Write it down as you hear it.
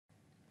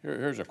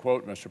Here's a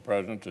quote, Mr.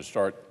 President, to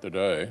start the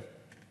day.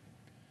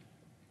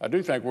 I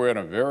do think we're in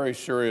a very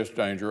serious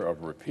danger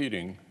of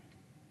repeating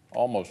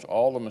almost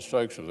all the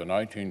mistakes of the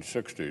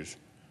 1960s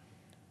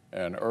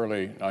and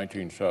early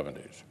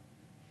 1970s.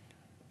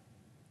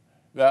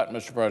 That,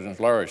 Mr. President, is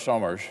Larry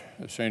Summers,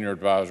 the senior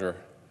advisor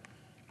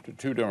to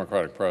two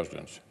Democratic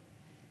presidents,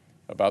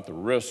 about the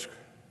risk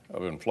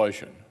of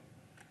inflation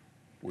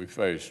we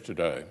face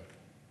today.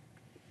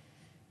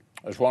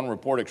 As one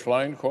report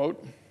explained,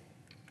 quote,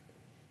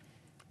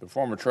 the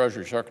former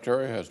Treasury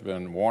Secretary has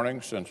been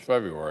warning since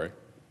February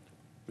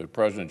that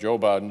President Joe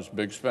Biden's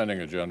big spending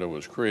agenda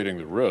was creating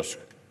the risk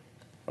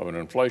of an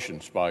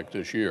inflation spike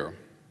this year,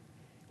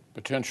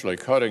 potentially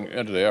cutting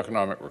into the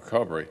economic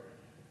recovery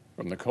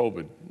from the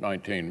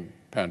COVID-19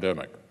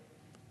 pandemic,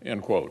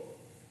 end quote.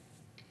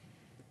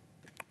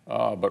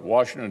 But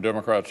Washington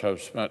Democrats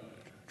have spent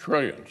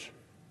trillions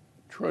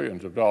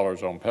of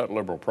dollars on pet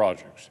liberal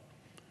projects.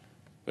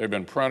 They've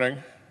been printing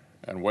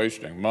and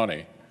wasting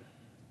money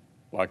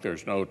like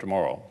there's no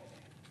tomorrow,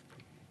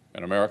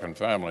 and American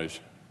families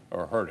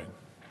are hurting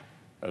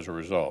as a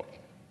result.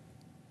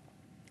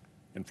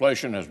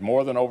 Inflation has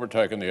more than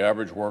overtaken the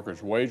average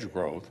worker's wage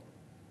growth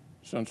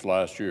since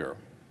last year.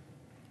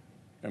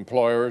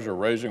 Employers are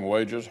raising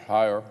wages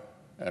higher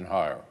and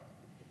higher,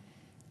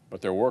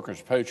 but their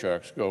workers'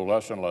 paychecks go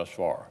less and less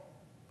far.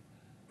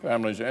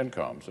 Families'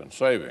 incomes and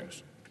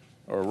savings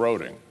are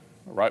eroding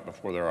right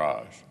before their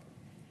eyes.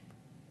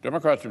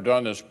 Democrats have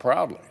done this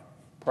proudly,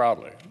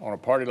 on a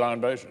party line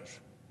basis.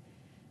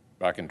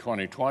 Back in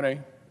 2020,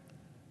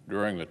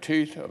 during the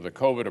teeth of the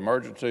COVID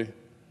emergency,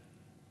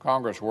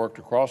 Congress worked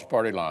across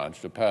party lines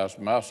to pass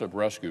massive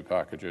rescue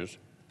packages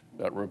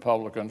that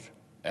Republicans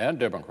and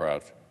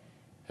Democrats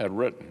had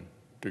written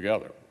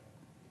together.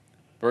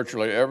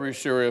 Virtually every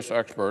serious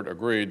expert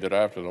agreed that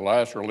after the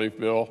last relief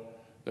bill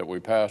that we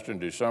passed in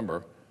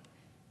December,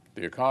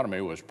 the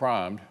economy was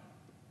primed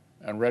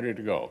and ready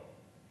to go.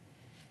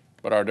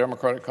 But our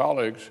Democratic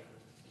colleagues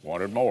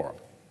wanted more.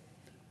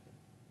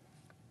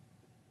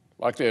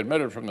 Like they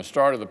admitted from the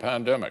start of the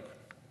pandemic,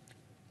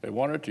 they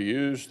wanted to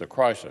use the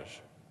crisis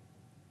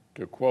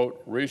to,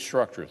 quote,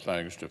 restructure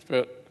things to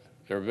fit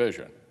their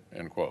vision,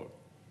 end quote,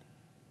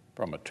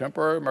 from a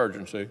temporary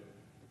emergency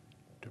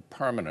to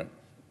permanent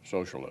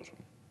socialism.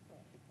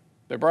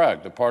 They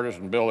bragged the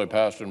partisan bill they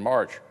passed in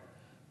March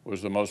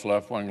was the most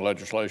left-wing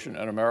legislation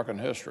in American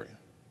history.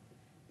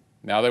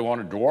 Now they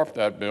want to dwarf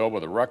that bill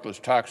with a reckless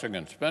taxing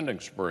and spending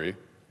spree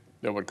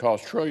that would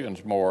cost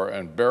trillions more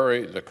and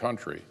bury the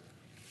country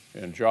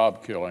in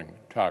job-killing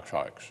tax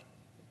hikes.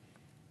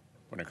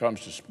 When it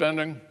comes to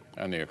spending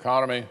and the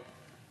economy,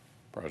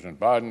 President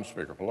Biden,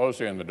 Speaker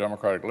Pelosi, and the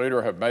Democratic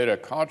leader have made a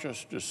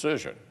conscious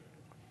decision.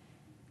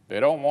 They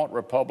don't want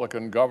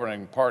Republican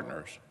governing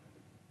partners.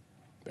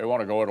 They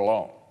want to go it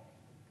alone.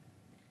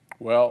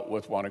 Well,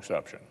 with one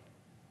exception,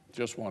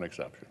 just one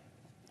exception.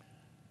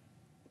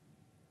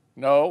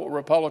 No,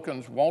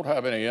 Republicans won't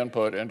have any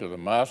input into the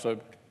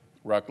massive,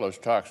 reckless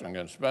taxing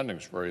and spending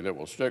spree that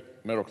will stick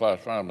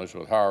middle-class families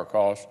with higher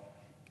costs,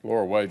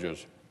 lower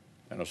wages,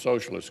 and a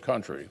socialist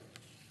country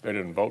they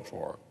didn't vote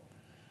for.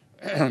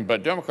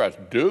 But Democrats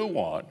do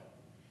want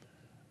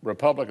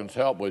Republicans'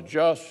 help with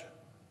just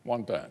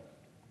one thing.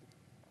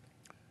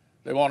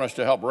 They want us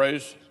to help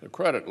raise the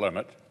credit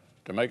limit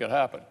to make it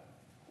happen.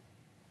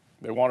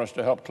 They want us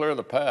to help clear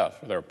the path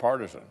for their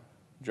partisan,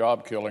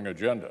 job-killing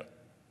agenda,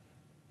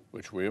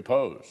 which we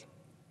oppose.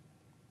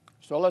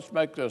 So let's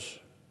make this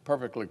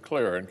perfectly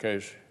clear in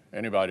case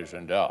anybody's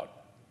in doubt.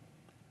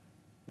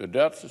 The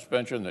debt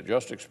suspension that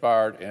just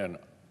expired in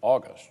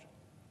August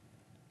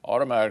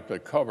automatically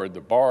covered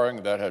the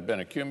borrowing that had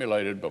been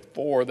accumulated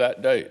before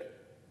that date.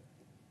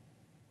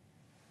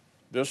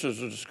 This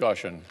is a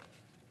discussion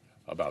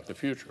about the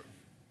future.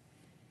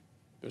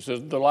 This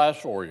isn't the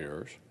last 4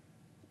 years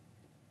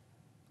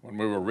when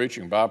we were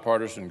reaching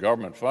bipartisan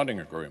government funding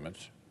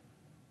agreements,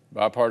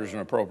 bipartisan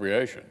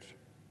appropriations,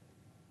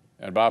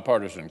 and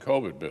bipartisan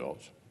COVID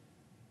bills.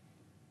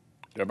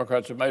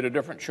 Democrats have made a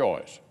different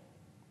choice.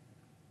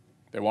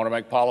 They want to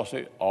make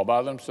policy all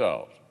by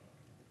themselves,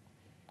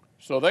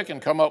 so they can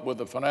come up with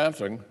the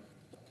financing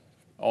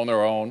on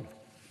their own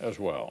as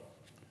well.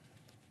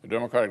 The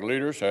Democratic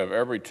leaders have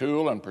every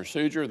tool and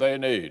procedure they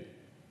need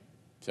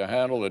to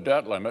handle the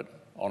debt limit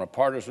on a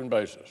partisan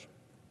basis,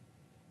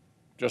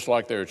 just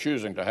like they're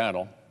choosing to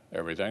handle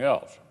everything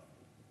else.